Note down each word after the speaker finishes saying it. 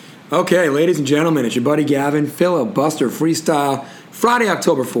Okay, ladies and gentlemen, it's your buddy Gavin, Filibuster Freestyle, Friday,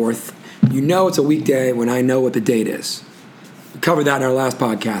 October 4th. You know it's a weekday when I know what the date is. We covered that in our last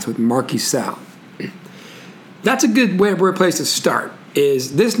podcast with Marky Sal. That's a good place to start,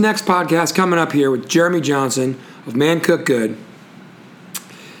 is this next podcast coming up here with Jeremy Johnson of Man Cook Good.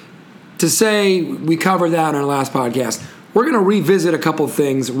 To say we covered that in our last podcast, we're going to revisit a couple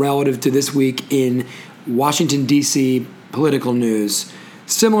things relative to this week in Washington, D.C. political news,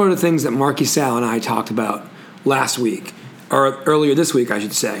 similar to things that Marky Sal and I talked about last week, or earlier this week, I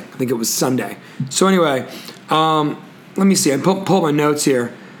should say. I think it was Sunday. So anyway, let me see. I pulled my notes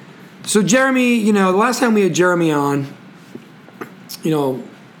here. So Jeremy, the last time we had Jeremy on,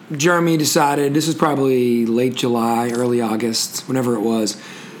 Jeremy decided, this was probably late July, early August, whenever it was,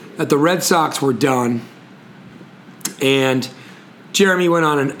 that the Red Sox were done. And Jeremy went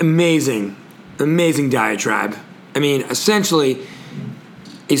on an amazing diatribe. I mean, essentially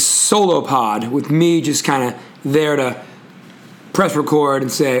a solo pod with me just kind of there to press record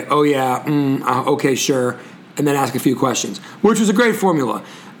and say, oh yeah, okay, sure, and then ask a few questions, which was a great formula.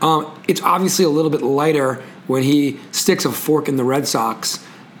 It's obviously a little bit lighter when he sticks a fork in the Red Sox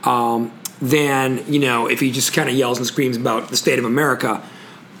than, if he just kind of yells and screams about the state of America.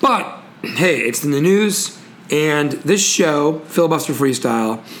 But, hey, it's in the news, and this show, Filibuster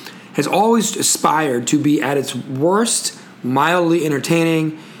Freestyle, has always aspired to be at its worst mildly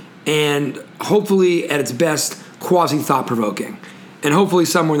entertaining, and hopefully at its best quasi-thought-provoking. And hopefully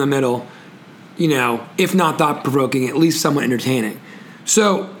somewhere in the middle, if not thought-provoking, at least somewhat entertaining.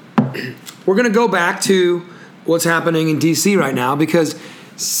 So we're going to go back to what's happening in D.C. right now, because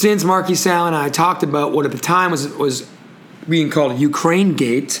since Marky Sal and I talked about what at the time was being called Ukraine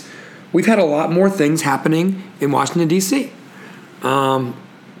Gate, we've had a lot more things happening in Washington, D.C. Some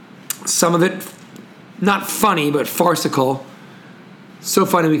of it not funny, but farcical. So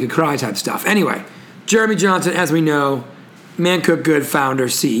funny we could cry type stuff. Anyway, Jeremy Johnson, as we know, Man Cook Good founder,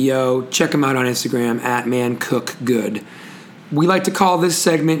 CEO. Check him out on Instagram at Man Cook Good. We like to call this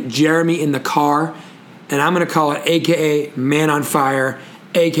segment Jeremy in the Car, and I'm going to call it AKA Man on Fire,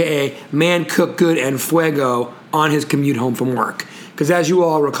 AKA Man Cook Good and Fuego on his commute home from work. Because as you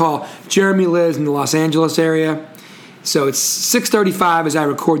all recall, Jeremy lives in the Los Angeles area. So it's 6:35 as I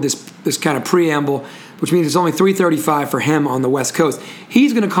record this kind of preamble, which means it's only 3:35 for him on the West Coast.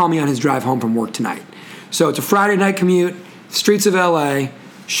 He's going to call me on his drive home from work tonight. So it's a Friday night commute, streets of LA,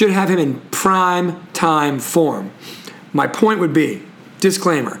 should have him in prime time form. My point would be,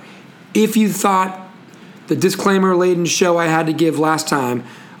 disclaimer, if you thought the disclaimer-laden show I had to give last time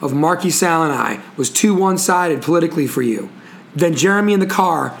of Marky Sal and I was too one-sided politically for you, then Jeremy in the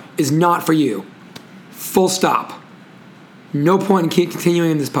Car is not for you. Full stop. No point in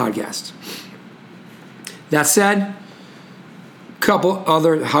continuing in this podcast. That said, couple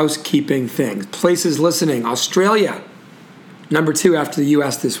other housekeeping things. Places listening. Australia, number 2 after the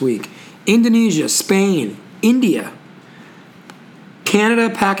U.S. this week. Indonesia, Spain, India, Canada,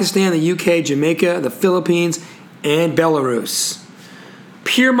 Pakistan, the UK, Jamaica, the Philippines, and Belarus.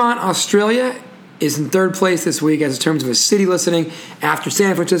 Piermont, Australia is in 3rd place this week as in terms of a city listening after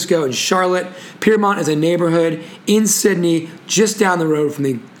San Francisco and Charlotte. Piermont is a neighborhood in Sydney just down the road from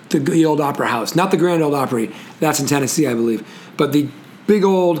the old Opera House. Not the Grand Ole Opry. That's in Tennessee, I believe. But the big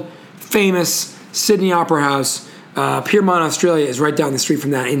old famous Sydney Opera House, Piermont, Australia, is right down the street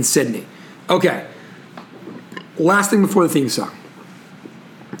from that in Sydney. Okay. Last thing before the theme song.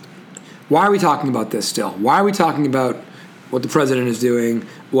 Why are we talking about this still? Why are we talking about what the president is doing,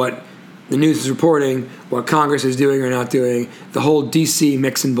 what the news is reporting, what Congress is doing or not doing, the whole D.C.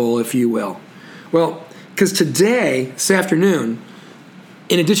 mix and bowl, if you will? Well, because today, this afternoon,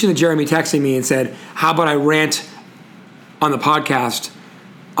 in addition to Jeremy texting me and said, how about I rant on the podcast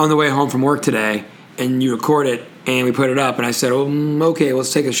on the way home from work today, and you record it, and we put it up, and I said, okay,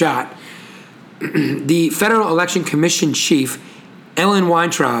 let's take a shot. The Federal Election Commission chief, Ellen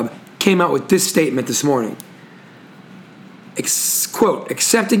Weintraub, came out with this statement this morning. Quote,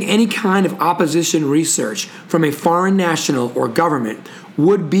 accepting any kind of opposition research from a foreign national or government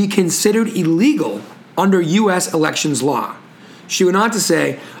would be considered illegal under U.S. elections law. She went on to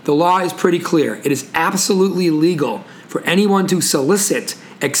say, the law is pretty clear. It is absolutely illegal for anyone to solicit,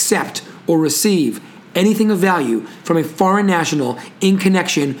 accept, or receive anything of value from a foreign national in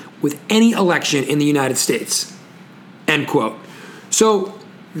connection with any election in the United States. End quote. So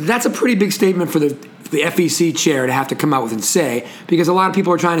that's a pretty big statement for the FEC chair to have to come out with and say, because a lot of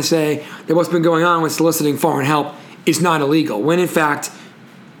people are trying to say that what's been going on with soliciting foreign help is not illegal, when in fact,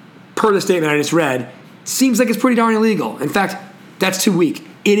 per the statement I just read, seems like it's pretty darn illegal. In fact, that's too weak.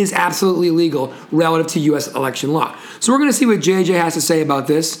 It is absolutely illegal relative to U.S. election law. So we're going to see what JJ has to say about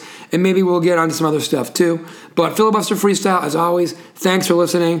this, and maybe we'll get onto some other stuff too. But Filibuster Freestyle, as always, thanks for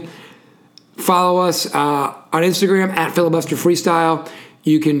listening. Follow us on Instagram at Filibuster Freestyle.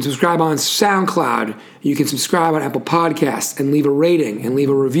 You can subscribe on SoundCloud. You can subscribe on Apple Podcasts and leave a rating and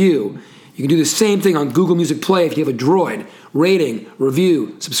leave a review. You can do the same thing on Google Music Play if you have a Droid. Rating,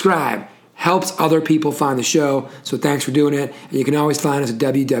 review, subscribe. Helps other people find the show. So thanks for doing it. And you can always find us at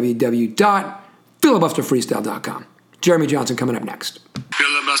www.filibusterfreestyle.com. Jeremy Johnson coming up next.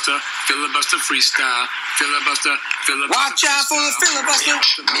 Filibuster, filibuster freestyle, filibuster, filibuster. Watch out for the filibuster.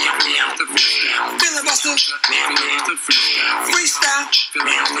 Filibuster, freestyle.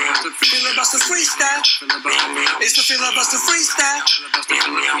 Filibuster freestyle. It's the filibuster freestyle.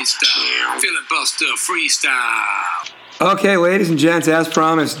 Filibuster freestyle. Okay, ladies and gents, as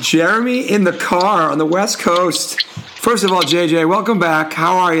promised, Jeremy in the car on the West Coast. First of all, JJ, welcome back.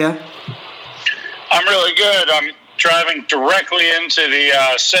 How are you? I'm really good. I'm driving directly into the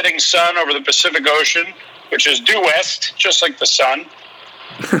setting sun over the Pacific Ocean, which is due west, just like the sun.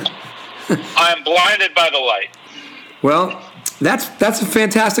 I am blinded by the light. Well, that's a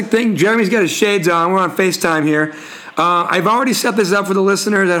fantastic thing. Jeremy's got his shades on. We're on FaceTime here. I've already set this up for the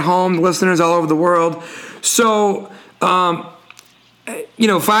listeners at home, the listeners all over the world. So, 5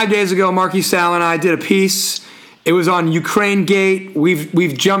 days ago, Marky Sal and I did a piece. It was on Ukraine Gate.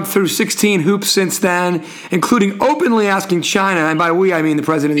 We've jumped through 16 hoops since then, including openly asking China, and by we I mean the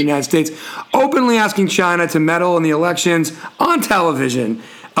President of the United States, openly asking China to meddle in the elections on television.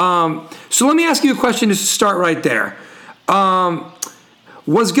 So let me ask you a question just to start right there.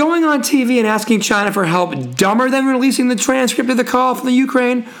 Was going on TV and asking China for help dumber than releasing the transcript of the call from the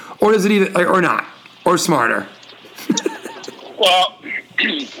Ukraine, or is it even, or not, or smarter? Well,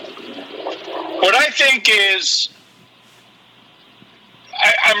 what I think is,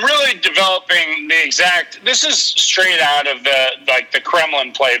 I'm really developing the exact. This is straight out of the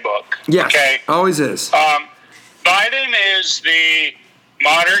Kremlin playbook. Yes, okay, always is. Biden is the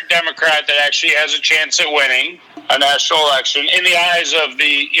moderate Democrat that actually has a chance at winning a national election in the eyes of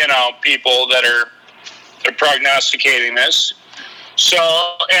the people that are prognosticating this. So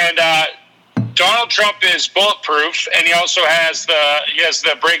Donald Trump is bulletproof, and he also has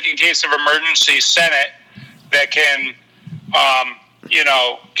the breaking case of emergency Senate that can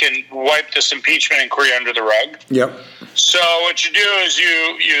wipe this impeachment inquiry under the rug. Yep. So what you do is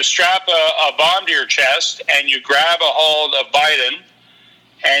you strap a bomb to your chest and you grab a hold of Biden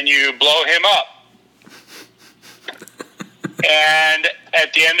and you blow him up. And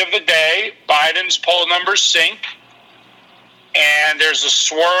at the end of the day, Biden's poll numbers sink, and there's a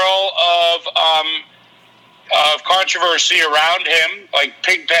swirl of controversy around him, like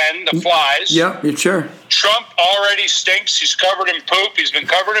Pigpen, the flies. Yep, you're sure. Trump already stinks. He's covered in poop. He's been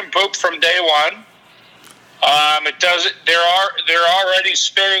covered in poop from day one. They're already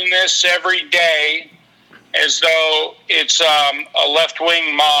spinning this every day as though it's a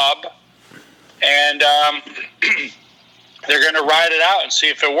left-wing mob, and they're going to ride it out and see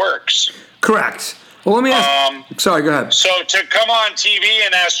if it works. Correct. Well, let me ask. Sorry, go ahead. So to come on TV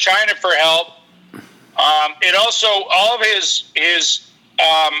and ask China for help, it also, all of his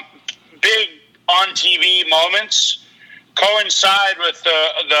big on TV moments coincide with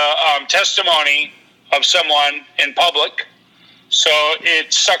the testimony of someone in public. So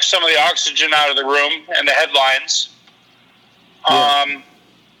it sucks some of the oxygen out of the room and the headlines. Yeah.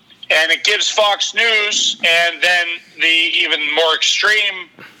 And it gives Fox News and then the even more extreme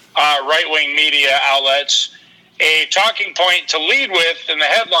right-wing media outlets a talking point to lead with in the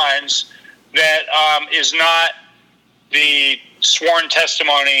headlines that is not the sworn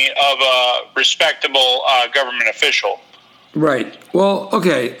testimony of a respectable government official. Right. Well,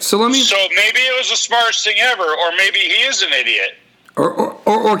 okay. So let me. So maybe it was the smartest thing ever, or maybe he is an idiot.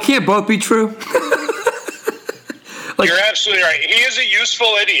 Or can't both be true? You're absolutely right. He is a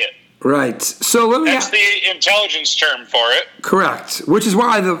useful idiot. Right. So let me. That's the intelligence term for it. Correct. Which is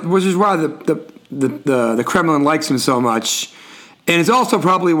why the Kremlin likes him so much, and it's also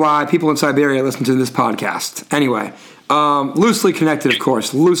probably why people in Siberia listen to this podcast. Anyway, loosely connected, of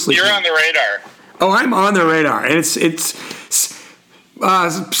course. Loosely. You're connected. on the radar. Oh, I'm on the radar, and it's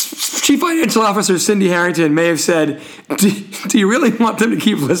Chief Financial Officer Cindy Harrington may have said, do you really want them to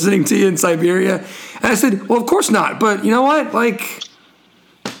keep listening to you in Siberia? And I said, well, of course not. But you know what?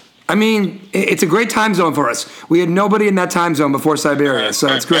 It's a great time zone for us. We had nobody in that time zone before Siberia,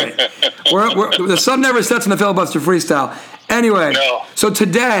 so it's great. The sun never sets in the Filibuster Freestyle. Anyway, no. So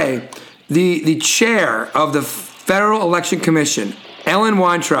today, the chair of the Federal Election Commission, Ellen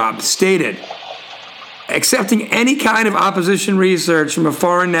Weintraub, stated, accepting any kind of opposition research from a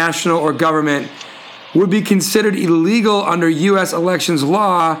foreign national or government would be considered illegal under U.S. elections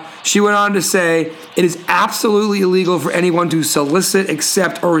law. She went on to say, it is absolutely illegal for anyone to solicit,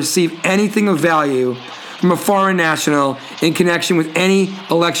 accept, or receive anything of value from a foreign national in connection with any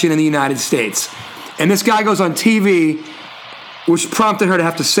election in the United States. And this guy goes on TV, which prompted her to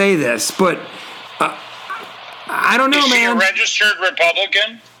have to say this, but I don't know, man. Is she a registered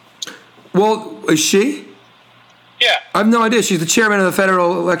Republican? Well, is she? Yeah. I have no idea. She's the chairman of the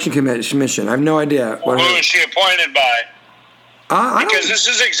Federal Election Commission. I have no idea. Who is she appointed by? don't. Because this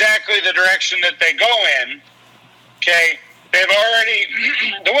is exactly the direction that they go in. Okay? They've already,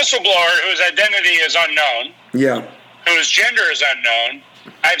 the whistleblower whose identity is unknown, Yeah. whose gender is unknown,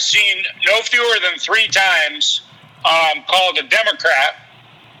 I've seen no fewer than 3 times called a Democrat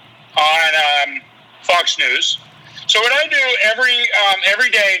on Fox News. So what I do every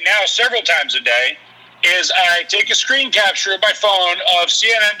day now, several times a day, is I take a screen capture of my phone of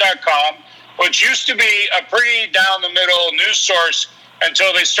CNN.com, which used to be a pretty down-the-middle news source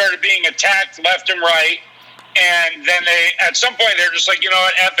until they started being attacked left and right. And then at some point, they're just like, you know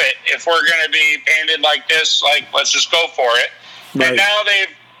what, F it. If we're going to be painted like this, let's just go for it. Right. And now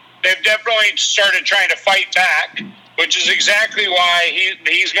they've definitely started trying to fight back, which is exactly why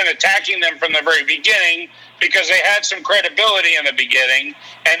he's been attacking them from the very beginning, because they had some credibility in the beginning,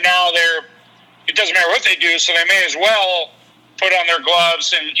 and now it doesn't matter what they do, so they may as well put on their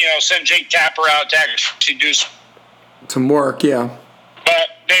gloves and, send Jake Tapper out to actually do some work, yeah. But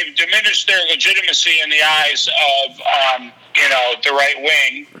they've diminished their legitimacy in the eyes of, the right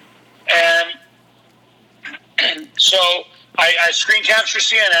wing. And so I screen capture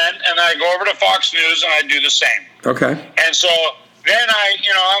CNN, and I go over to Fox News, and I do the same. Okay. And so then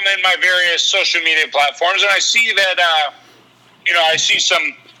I'm in my various social media platforms, and I see that, I see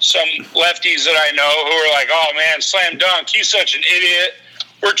some lefties that I know who are like, oh, man, slam dunk, he's such an idiot.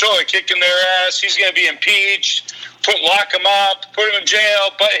 We're totally kicking their ass. He's going to be impeached. Lock him up, put him in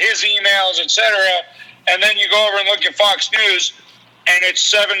jail, but his emails, etc. And then you go over and look at Fox News, and it's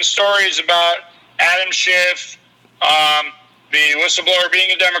 7 stories about Adam Schiff, the whistleblower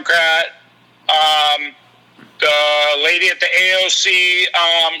being a Democrat, the lady at the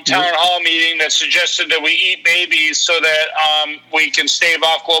AOC town hall meeting that suggested that we eat babies so that we can stave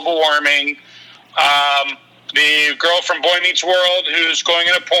off global warming, the girl from Boy Meets World who's going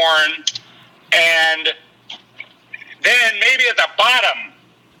into porn, and then maybe at the bottom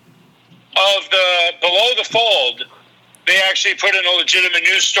of below the fold, they actually put in a legitimate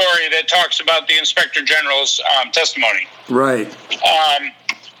news story that talks about the Inspector General's testimony. Right.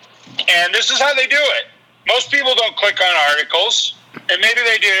 And this is how they do it. Most people don't click on articles, and maybe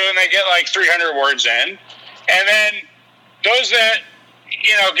they do, and they get like 300 words in. And then those that,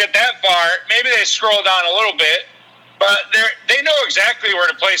 get that far, maybe they scroll down a little bit, but they know exactly where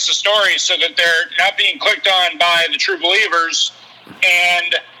to place the story so that they're not being clicked on by the true believers,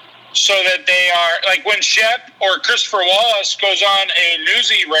 and so that they are, like when Shep or Christopher Wallace goes on a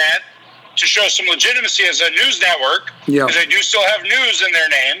newsy rant to show some legitimacy as a news network, because they do still have news in their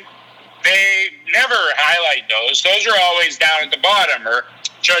name, they never highlight those. Those are always down at the bottom, or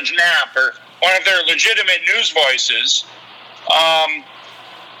Judge Knapp, or one of their legitimate news voices.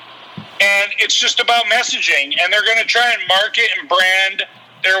 And it's just about messaging, and they're going to try and market and brand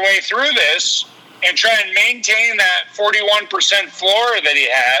their way through this and try and maintain that 41% floor that he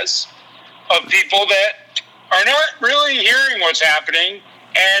has of people that are not really hearing what's happening.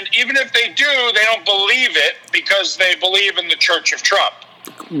 And even if they do, they don't believe it because they believe in the Church of Trump.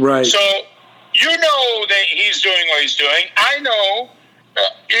 Right. So you know that he's doing what he's doing. I know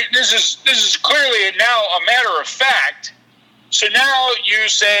this is clearly now a matter of fact. So now you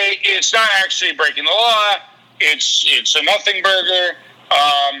say it's not actually breaking the law. It's a nothing burger.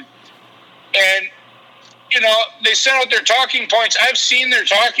 And, they sent out their talking points. I've seen their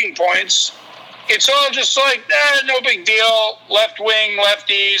talking points. It's all just like, no big deal. Left-wing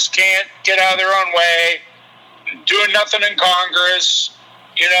lefties can't get out of their own way. Doing nothing in Congress.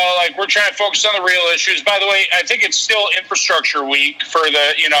 We're trying to focus on the real issues. By the way, I think it's still infrastructure week for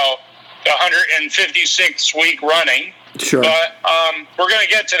the 156th week running. Sure. But we're going to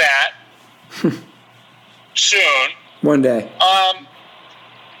get to that soon. One day.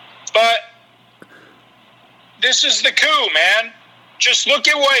 But this is the coup, man. Just look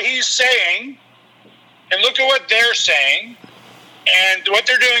at what he's saying and look at what they're saying. And what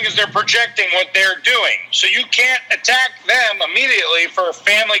they're doing is they're projecting what they're doing. So you can't attack them immediately for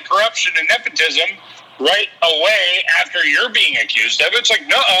family corruption and nepotism right away after you're being accused of it. It's like,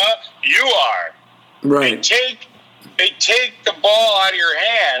 nuh-uh, you are. Right. They take the ball out of your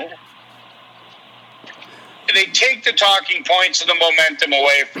hand they take the talking points and the momentum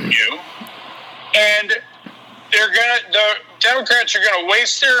away from you, and the Democrats are gonna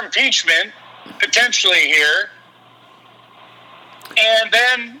waste their impeachment potentially here, and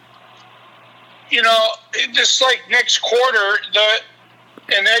then just like next quarter,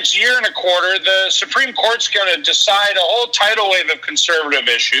 in the next year and a quarter, the Supreme Court's going to decide a whole tidal wave of conservative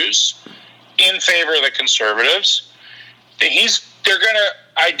issues in favor of the conservatives. They're going to,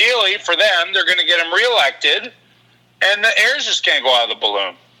 ideally for them, they're going to get him reelected, and the air's just going to go out of the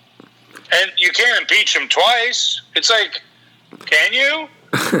balloon. And you can't impeach him twice. It's like, can you?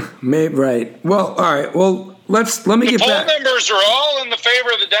 Maybe, right. Well, all right. Well, let me get back. The poll numbers are all in the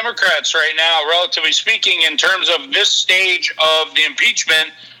favor of the Democrats right now, relatively speaking, in terms of this stage of the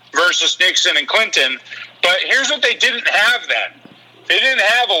impeachment versus Nixon and Clinton. But here's what they didn't have then. They didn't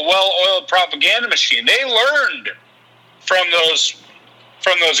have a well-oiled propaganda machine. They learned from those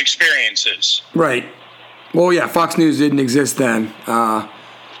experiences. Right. Well, yeah, Fox News didn't exist then.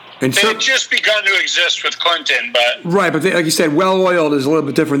 They had just begun to exist with Clinton, but... Right, but like you said, well-oiled is a little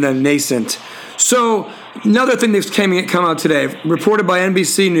bit different than nascent. So, another thing that's come out today, reported by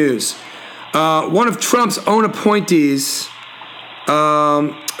NBC News. One of Trump's own appointees,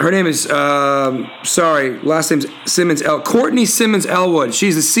 her name is, last name's Simmons, Courtney Simmons Elwood.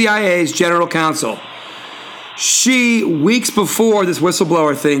 She's the CIA's general counsel. She, weeks before this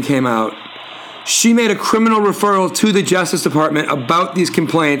whistleblower thing came out, she made a criminal referral to the Justice Department about these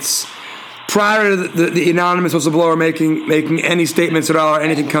complaints prior to the anonymous whistleblower making any statements at all or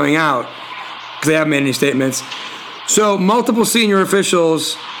anything coming out, because they haven't made any statements. So multiple senior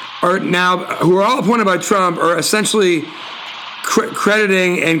officials are now, who are all appointed by Trump, are essentially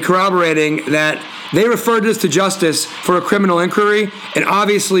crediting and corroborating that they referred this to Justice for a criminal inquiry, and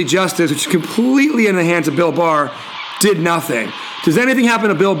obviously Justice, which is completely in the hands of Bill Barr, did nothing. Does anything happen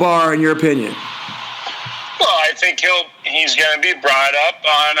to Bill Barr, in your opinion? Well, I think he's going to be brought up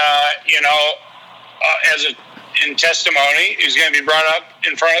on, in testimony. He's going to be brought up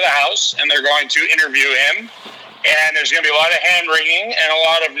in front of the House, and they're going to interview him. And there's going to be a lot of hand-wringing and a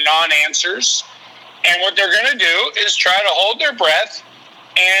lot of non-answers. And what they're going to do is try to hold their breath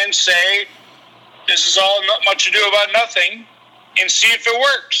and say, this is all much ado about nothing, and see if it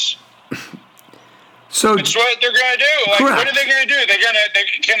works. So that's what they're going to do. Like, correct. What are they going to do?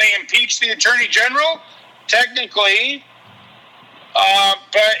 Can they impeach the Attorney General? Technically,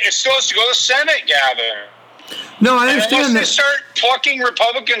 but it still has to go to the Senate, Gavin. No, I understand unless that. they start plucking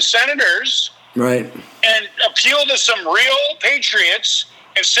Republican senators, right, and appeal to some real patriots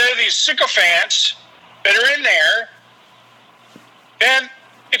instead of these sycophants that are in there, then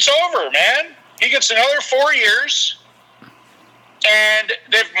it's over, man. He gets another 4 years, and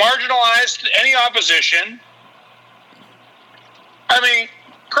they've marginalized any opposition. I mean,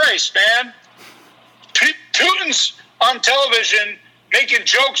 Christ, man. Putin's on television making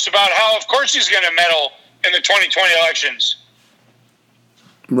jokes about how, of course, he's going to meddle in the 2020 elections.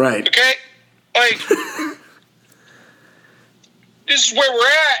 Right. Okay? Like, this is where we're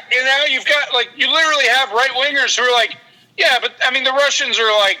at. And now you've got, you literally have right-wingers who are like, yeah, but, I mean, the Russians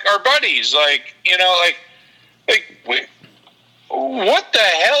are, our buddies. What the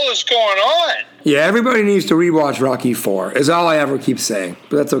hell is going on? Yeah, everybody needs to rewatch Rocky IV, is all I ever keep saying.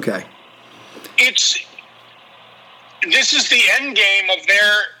 But that's okay. This is the end game of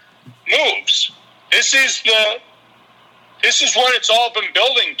their moves. This is what it's all been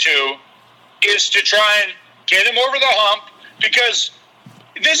building to, is to try and get him over the hump, because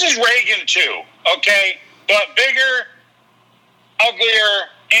this is Reagan too, okay? But bigger, uglier,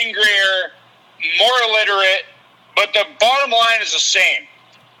 angrier, more illiterate, but the bottom line is the same.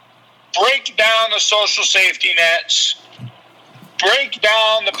 Break down the social safety nets, break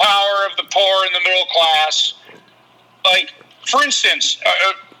down the power of the poor and the middle class. For instance,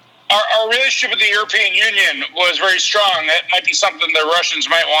 our relationship with the European Union was very strong. That might be something the Russians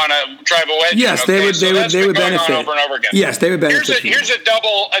might want to drive a wedge. Yes, in, they would benefit. Over and over again. Yes, they would benefit. Here's a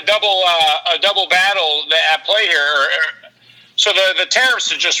double battle at play here. So the tariffs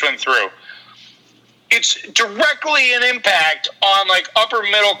that just went through. It's directly an impact on upper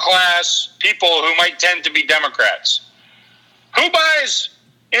middle class people who might tend to be Democrats. Who buys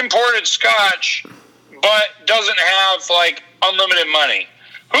imported scotch but doesn't have unlimited money?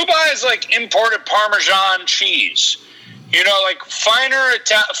 Who buys imported Parmesan cheese? Finer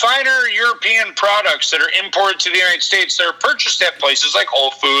European products that are imported to the United States that are purchased at places like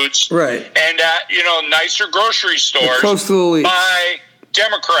Whole Foods, right? And nicer grocery stores, the coastal elites, by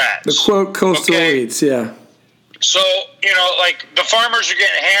Democrats. The quote coastal elites, yeah. So the farmers are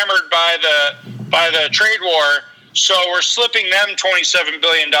getting hammered by the trade war, So we're slipping them $27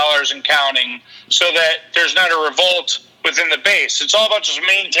 billion and counting so that there's not a revolt within the base. It's all about just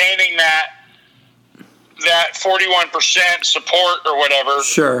maintaining that 41% support or whatever.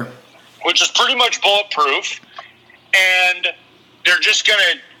 Sure. Which is pretty much bulletproof. And they're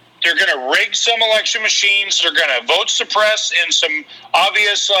gonna rig some election machines. They're gonna vote suppress in some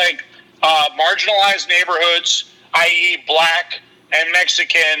obvious marginalized neighborhoods, i.e. black and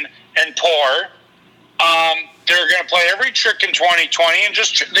Mexican and poor. They're going to play every trick in 2020 and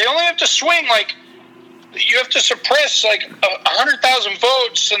they only have to swing you have to suppress 100,000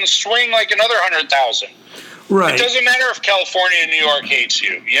 votes and swing another 100,000. Right. It doesn't matter if California and New York hates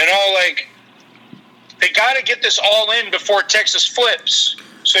you. They got to get this all in before Texas flips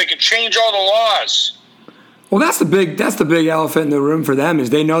so they can change all the laws. Well, that's the big elephant in the room for them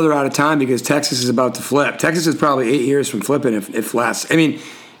is they know they're out of time because Texas is about to flip. Texas is probably 8 years from flipping, if less. I mean,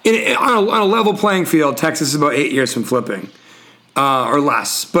 on a level playing field, Texas is about 8 years from flipping, or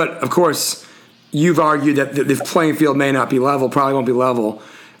less. But of course, you've argued that the playing field may not be level, probably won't be level,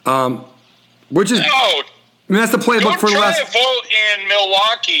 which is that's the playbook for the last. Don't try to vote in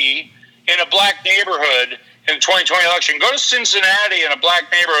Milwaukee in a black neighborhood in the 2020 election. Go to Cincinnati in a black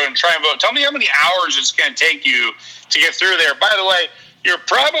neighborhood and try and vote. Tell me how many hours it's going to take you to get through there. By the way, you're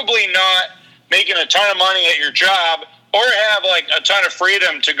probably not making a ton of money at your job or have a ton of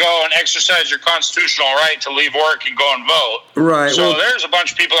freedom to go and exercise your constitutional right to leave work and go and vote. Right. So there's a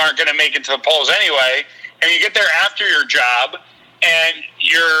bunch of people who aren't going to make it to the polls anyway. And you get there after your job and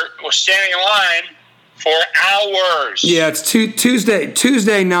you're standing in line for hours. Yeah, it's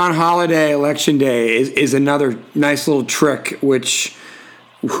Tuesday non-holiday election day is another nice little trick which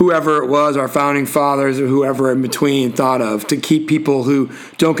whoever it was, our founding fathers or whoever in between thought of to keep people who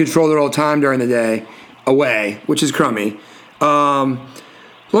don't control their own time during the day away, which is crummy.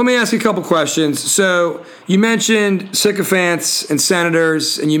 Let me ask you a couple questions. So you mentioned sycophants and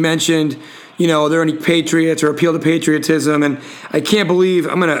senators, and you mentioned, are there any patriots or appeal to patriotism? And I can't believe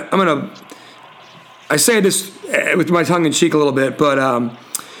I say this with my tongue in cheek a little bit, but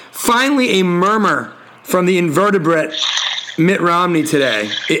finally a murmur from the invertebrate Mitt Romney today.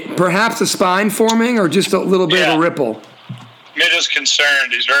 Perhaps a spine forming or just a little bit of a ripple? Mitt is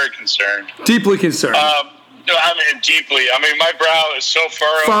concerned. He's very concerned. Deeply concerned. Deeply. My brow is so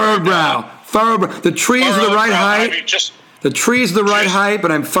furrowed. Furrowed brow. The tree is the right height. The tree is the right height,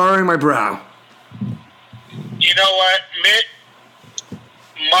 but I'm furrowing my brow. You know what? Mitt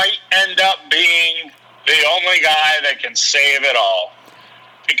might end up being the only guy that can save it all.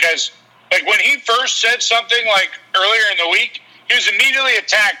 Because, when he first said something, earlier in the week, he was immediately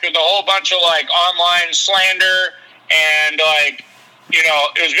attacked with a whole bunch of, online slander and,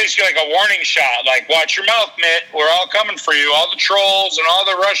 it was basically a warning shot. Watch your mouth, Mitt. We're all coming for you. All the trolls and all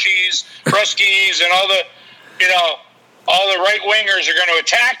the Ruskies and all the, all the right-wingers are going to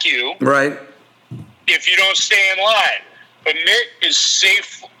attack you. Right. If you don't stay in line. But Mitt is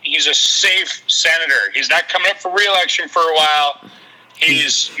safe. He's a safe senator. He's not coming up for re-election for a while.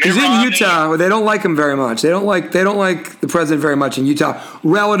 He's in Utah, where they don't like him very much. They don't like the president very much in Utah,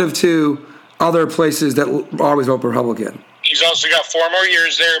 relative to other places that always vote Republican. He's also got 4 more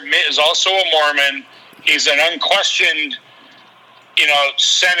years there. Mitt is also a Mormon. He's an unquestioned,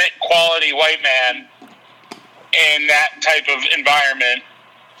 Senate quality white man in that type of environment.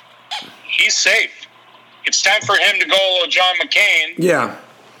 He's safe. It's time for him to go a little John McCain. Yeah.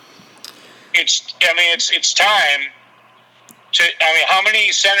 It's time to. How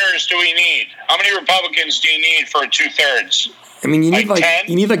many senators do we need? How many Republicans do you need for 2/3? You need 10?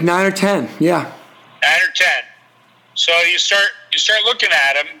 You need 9 or 10. Yeah. 9 or 10. So you start looking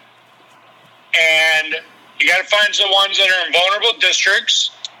at them, and you got to find the ones that are in vulnerable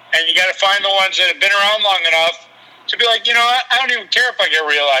districts, and you got to find the ones that have been around long enough to be like, I don't even care if I get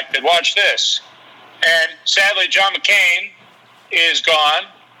reelected. Watch this. And sadly, John McCain is gone,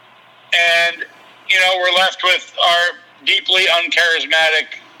 and we're left with our deeply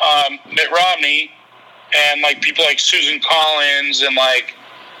uncharismatic Mitt Romney, and people like Susan Collins, and I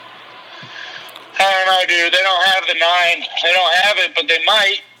don't know, dude. They don't have the 9. They don't have it, but they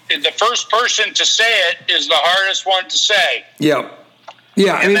might. The first person to say it is the hardest one to say. Yeah.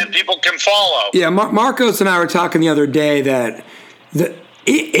 Yeah. And then people can follow. Yeah. Marcos and I were talking the other day that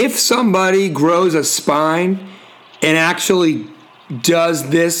if somebody grows a spine and actually does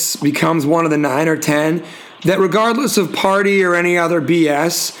this, becomes one of the 9 or 10, that regardless of party or any other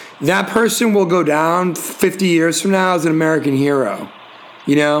BS, that person will go down 50 years from now as an American hero.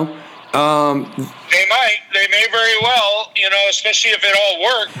 They may very well, especially if it all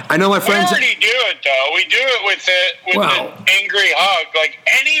worked. I know my friends. We already do it, though. We do it with the angry hug.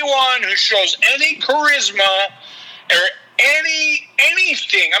 Anyone who shows any charisma or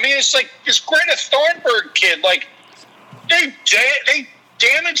anything. I mean, it's like this Greta Thunberg kid. Like they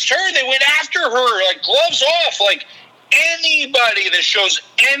damaged her. They went after her. Like gloves off. Like anybody that shows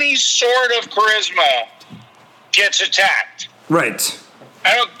any sort of charisma gets attacked. Right.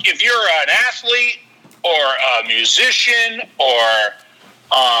 I don't. If you're an athlete or a musician or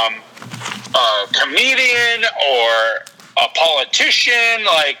a comedian or a politician,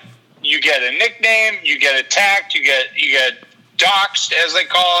 like you get a nickname, you get attacked, you get doxxed, as they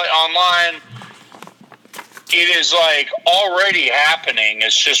call it online. It is like already happening.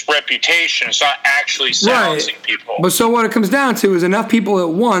 It's just reputation. It's not actually silencing people. But so what it comes down to is enough people at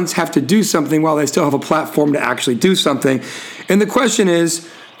once have to do something while they still have a platform to actually do something. And the question is,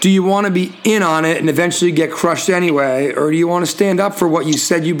 do you want to be in on it and eventually get crushed anyway, or do you want to stand up for what you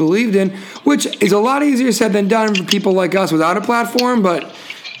said you believed in, which is a lot easier said than done for people like us without a platform. But,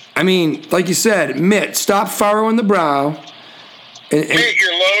 I mean, like you said, Mitt, stop furrowing the brow. Mitt,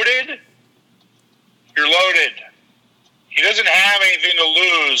 you're loaded. You're loaded. He doesn't have anything to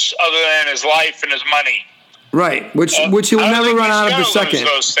lose other than his life and his money. Right, which he'll never run out of the second.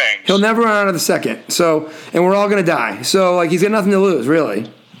 Those things. He'll never run out of the second. So, and we're all going to die. So, like, he's got nothing to lose, really.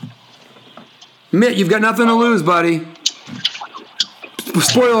 Mitt, you've got nothing to lose, buddy.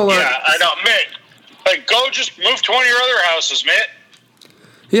 Spoiler alert. Yeah, I know. Mitt, like, go just move to one of your other houses, Mitt.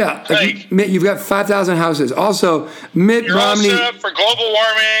 Yeah, Like, Mitt, you've got 5,000 houses. Also, Mitt you're Romney. all set up for global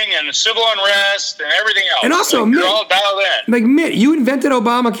warming and civil unrest and everything else. And also, like, Mitt, you're all dialed in. like, Mitt, you invented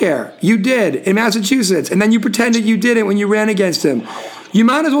Obamacare. You did in Massachusetts. And then you pretended you didn't when you ran against him. You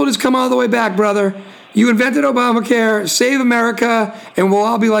might as well just come all the way back, brother. You invented Obamacare, save America, and we'll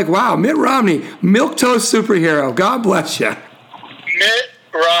all be like, wow, Mitt Romney, milquetoast superhero. God bless you. Mitt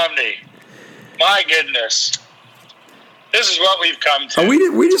Romney. My goodness. This is what we've come to.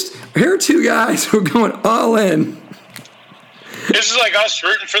 Here are two guys who are going all in. This is like us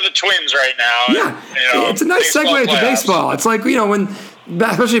rooting for the Twins right now. Yeah, and, it's a nice segue to playoffs. baseball. It's like,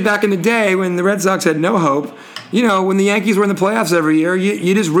 especially back in the day when the Red Sox had no hope, when the Yankees were in the playoffs every year,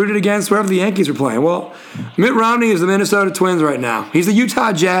 you just rooted against wherever the Yankees were playing. Well, Mitt Romney is the Minnesota Twins right now. He's the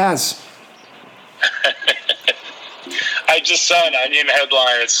Utah Jazz. I just saw an Onion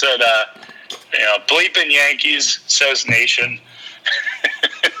headline. It said, bleeping Yankees, says Nation.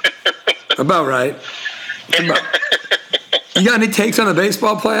 About right. You got any takes on the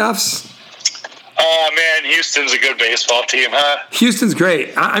baseball playoffs? Oh man, Houston's a good baseball team, huh? Houston's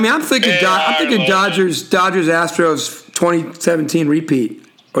great. I'm thinking Dodgers Astros 2017 repeat.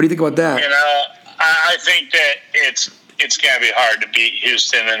 What do you think about that? I think that it's going to be hard to beat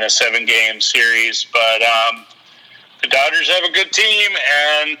Houston in a 7-game series, but the Dodgers have a good team,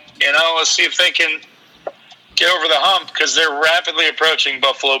 and let's see if they can get over the hump because they're rapidly approaching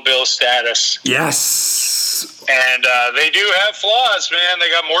Buffalo Bills status. Yes. And they do have flaws, man. They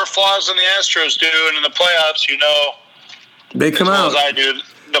got more flaws than the Astros do, and in the playoffs, they come as well out. As I do.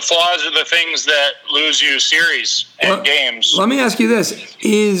 The flaws are the things that lose you series and games. Let me ask you this: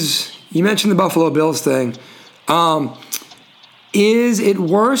 you mentioned the Buffalo Bills thing? Is it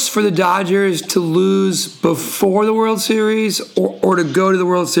worse for the Dodgers to lose before the World Series, or to go to the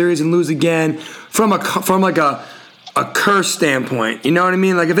World Series and lose again from a curse standpoint? You know what I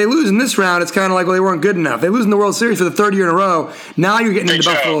mean? Like, if they lose in this round, it's kind of like, well, they weren't good enough. They lose in the World Series for the third year in a row. Now you're getting into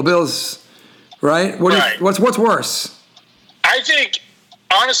Buffalo Bills, right? What's worse? I think,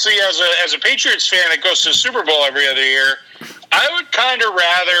 honestly, as a Patriots fan that goes to the Super Bowl every other year, I would kind of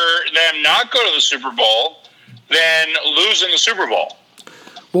rather them not go to the Super Bowl than lose in the Super Bowl.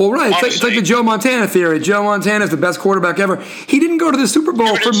 Well, right. It's like the Joe Montana theory. Joe Montana is the best quarterback ever. He didn't go to the Super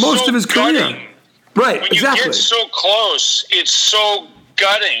Bowl for most of his career. Right, when exactly. You get so close, it's so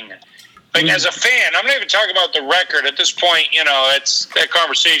gutting. Like, as a fan, I'm not even talking about the record. At this point, that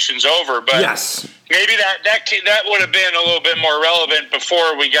conversation's over. But yes. Maybe that would have been a little bit more relevant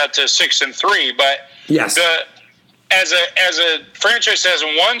before we got to 6-3. But yes. As a franchise that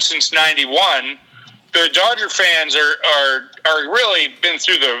hasn't won since '91, the Dodger fans are really been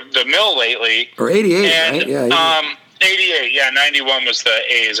through the mill lately. Or 88, and, right? Yeah. 88. Yeah, 91 was the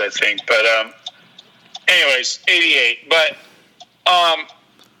A's, I think. But anyways, 88. But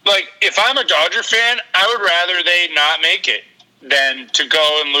if I'm a Dodger fan, I would rather they not make it than to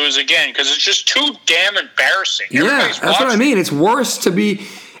go and lose again because it's just too damn embarrassing. That's what I mean. It's worse to be.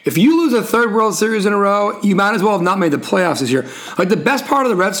 If you lose a third World Series in a row, you might as well have not made the playoffs this year. Like, the best part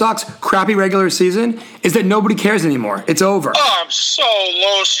of the Red Sox crappy regular season is that nobody cares anymore. It's over. Oh, I'm so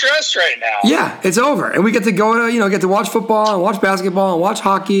low stress right now. Yeah, it's over. And we get to go to, get to watch football and watch basketball and watch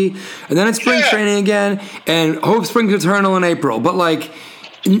hockey. And then it's spring training again. And hope spring's eternal in April. But,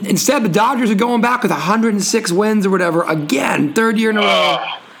 Instead, the Dodgers are going back with 106 wins or whatever again, third year in a row.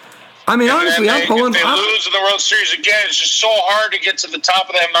 I mean, honestly, I'm pulling. If they lose in the World Series again, it's just so hard to get to the top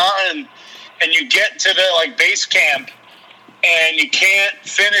of that mountain, and you get to the base camp, and you can't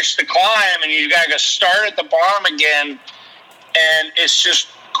finish the climb, and you got to start at the bottom again, and it's just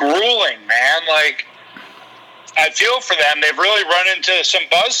grueling, man. Like, I feel for them. They've really run into some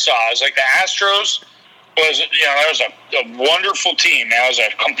buzzsaws. Like the Astros that was a wonderful team. That was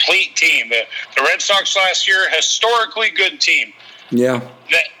a complete team. The Red Sox last year, historically good team. Yeah.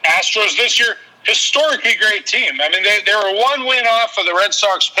 The Astros this year, historically great team. I mean, they were one win off of the Red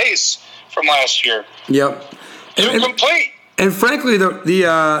Sox pace from last year. Yep. They're complete. And frankly,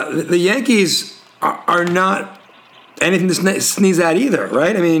 the Yankees are not anything to sneeze at either,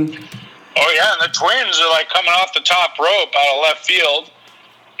 right? I mean. Oh, yeah, and the Twins are coming off the top rope out of left field.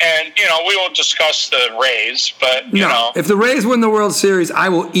 And, we won't discuss the Rays, but, you know. If the Rays win the World Series, I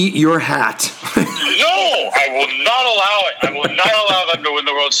will eat your hat. No, I will not allow it. I will not allow them to win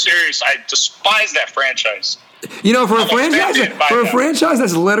the World Series. I despise that franchise. For a franchise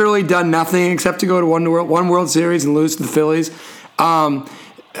that's literally done nothing except to go to one World Series and lose to the Phillies,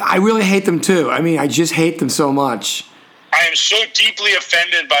 I really hate them too. I mean, I just hate them so much. I am so deeply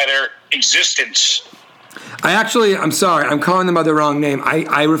offended by their existence. I'm sorry, I'm calling them by the wrong name.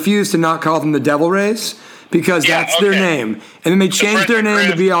 I refuse to not call them the Devil Rays because that's their name. And then they changed their name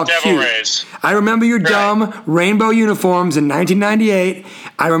to be all cute. Rays. I remember your dumb rainbow uniforms in 1998.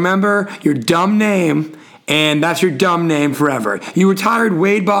 I remember your dumb name, and that's your dumb name forever. You retired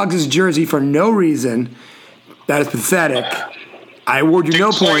Wade Boggs' jersey for no reason. That is pathetic. I award you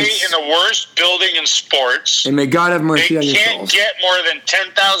no play points. In the worst building in sports. And may God have mercy on your souls. They can't get more than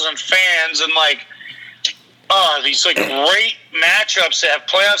 10,000 fans and these great matchups that have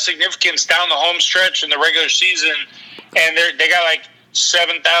playoff significance down the home stretch in the regular season, and they got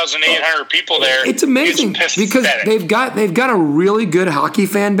 7,800 people there. It's amazing because they've got a really good hockey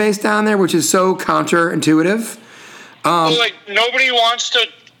fan base down there, which is so counterintuitive. Nobody wants to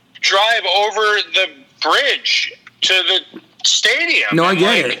drive over the bridge to the stadium. No, I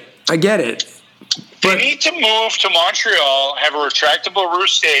get it. They need to move to Montreal, have a retractable roof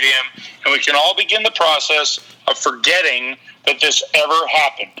stadium, and we can all begin the process of forgetting that this ever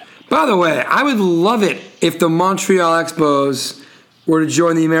happened. By the way, I would love it if the Montreal Expos were to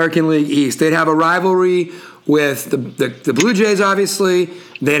join the American League East. They'd have a rivalry with the Blue Jays, obviously.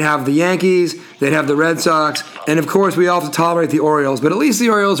 They'd have the Yankees. They'd have the Red Sox. And, of course, we all have to tolerate the Orioles. But at least the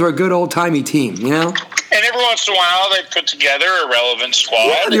Orioles are a good old-timey team, you know? And every once in a while, they put together a relevant squad.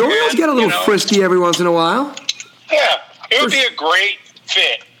 Yeah, the Orioles get a little frisky every once in a while. Yeah, it would be a great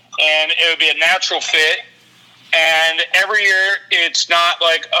fit, and it would be a natural fit. And every year, it's not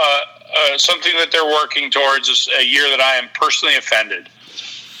something that they're working towards. It's a year that I am personally offended.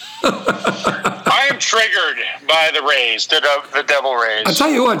 I am triggered by the Rays, the Devil Rays. I'll tell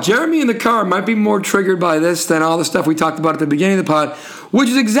you what, Jeremy in the car might be more triggered by this than all the stuff we talked about at the beginning of the pod, which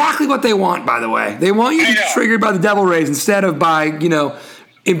is exactly what they want, by the way. They want you to be triggered by the Devil Rays instead of by,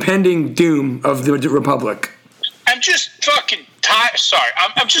 impending doom of the Republic. I'm just fucking tired. Sorry,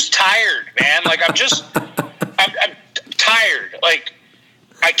 I'm just tired, man. I'm tired.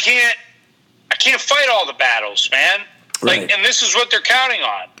 I can't fight all the battles, man. Right. And this is what they're counting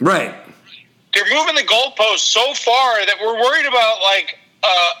on. Right. They're moving the goalposts so far that we're worried about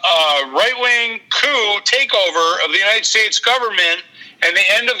a right-wing coup takeover of the United States government and the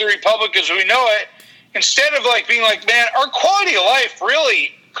end of the republic as we know it, instead of being man, our quality of life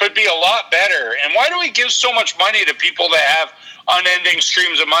really could be a lot better. And why do we give so much money to people that have unending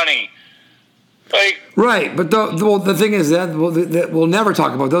streams of money? Right, but the thing is that we'll never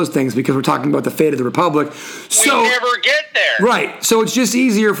talk about those things because we're talking about the fate of the republic. So we never get there. Right, so it's just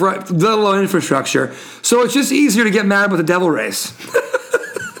easier for let alone infrastructure. So it's just easier to get mad about the Devil Rays.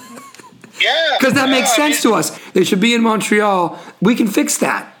 Yeah, because that makes sense to us. They should be in Montreal. We can fix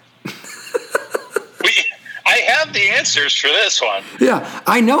that. I have the answers for this one. Yeah,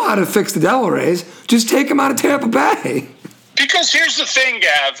 I know how to fix the Devil Rays. Just take them out of Tampa Bay. Because here's the thing,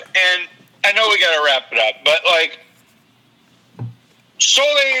 Gav, and I know we got to wrap it up, but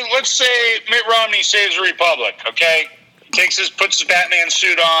let's say Mitt Romney saves the republic, okay? He puts his Batman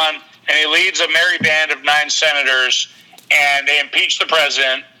suit on, and he leads a merry band of 9 senators, and they impeach the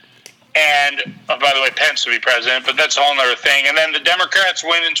president, and, by the way, Pence will be president, but that's a whole other thing. And then the Democrats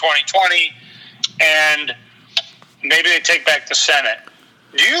win in 2020, and maybe they take back the Senate.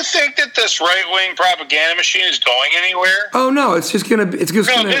 Do you think that this right-wing propaganda machine is going anywhere? Oh no, it's just gonna. This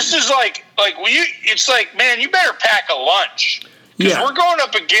is it's man, you better pack a lunch because we're going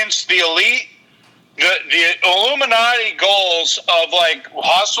up against the elite, the Illuminati goals of like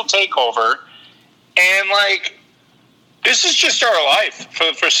hostile takeover, and like this is just our life for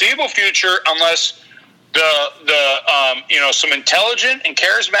the foreseeable future, unless some intelligent and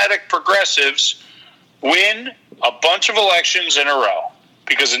charismatic progressives win a bunch of elections in a row.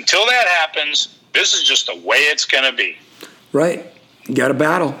 Because until that happens, this is just the way it's going to be. Right. You got to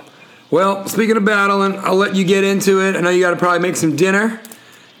battle. Well, speaking of battling, I'll let you get into it. I know you got to probably make some dinner,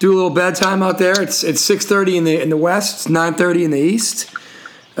 do a little bedtime out there. It's 6:30 in the west. It's 9:30 in the east.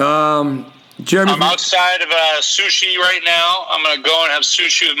 Jeremy, I'm outside of sushi right now. I'm going to go and have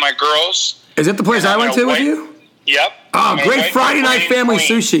sushi with my girls. Is it the place I went to with you? Yep. Oh, great Friday night family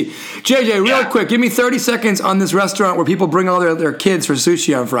sushi. JJ, real quick, give me 30 seconds on this restaurant where people bring all their kids for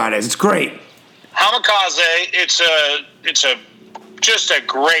sushi on Fridays. It's great. Hamikaze, it's just a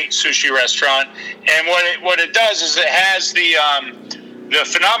great sushi restaurant, and what it does is it has the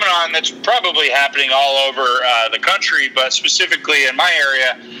phenomenon that's probably happening all over the country, but specifically in my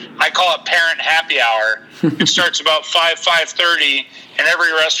area, I call it parent happy hour. It starts about 5:30, and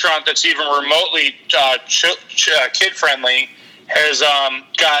every restaurant that's even remotely kid friendly has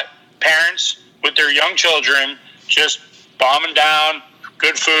got parents with their young children just bombing down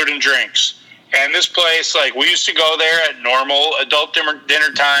good food and drinks. And this place, like, we used to go there at normal adult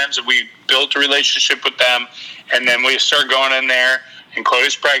dinner times, and we built a relationship with them. And then we started going in there, and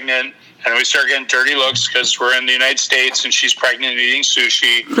Chloe's pregnant, and we started getting dirty looks because we're in the United States, and she's pregnant and eating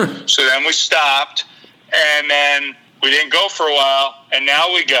sushi. So then we stopped, and then we didn't go for a while, and now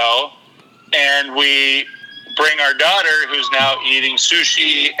we go, and we bring our daughter, who's now eating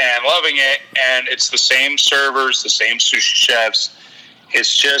sushi and loving it, and it's the same servers, the same sushi chefs.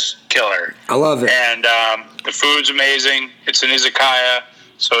 It's just killer. I love it. And the food's amazing. It's an izakaya,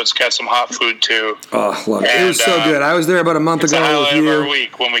 so it's got some hot food too. Oh, love it. It was so good. I was there about a month ago. It's a highlight with you. of our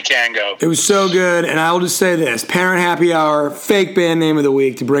week when we can go. It was so good, and I will just say this. Parent Happy Hour, fake band name of the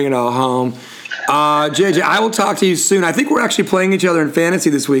week to bring it all home. JJ, I will talk to you soon. I think we're actually playing each other in fantasy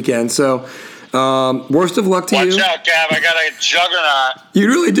this weekend, so worst of luck to you. Watch out, Gav. I got a juggernaut. You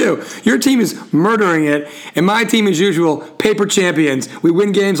really do. Your team is murdering it, and my team, as usual, paper champions. We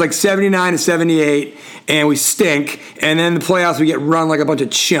win games like 79-78, and we stink. And then the playoffs, we get run like a bunch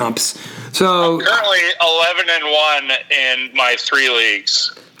of chumps. So I'm currently 11-1 in my 3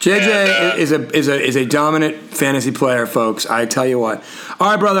 leagues. JJ is a dominant fantasy player, folks. I tell you what. All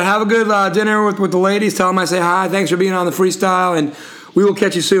right, brother. Have a good dinner with the ladies. Tell them I say hi. Thanks for being on the freestyle, and we will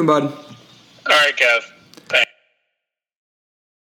catch you soon, bud. All right, Kev.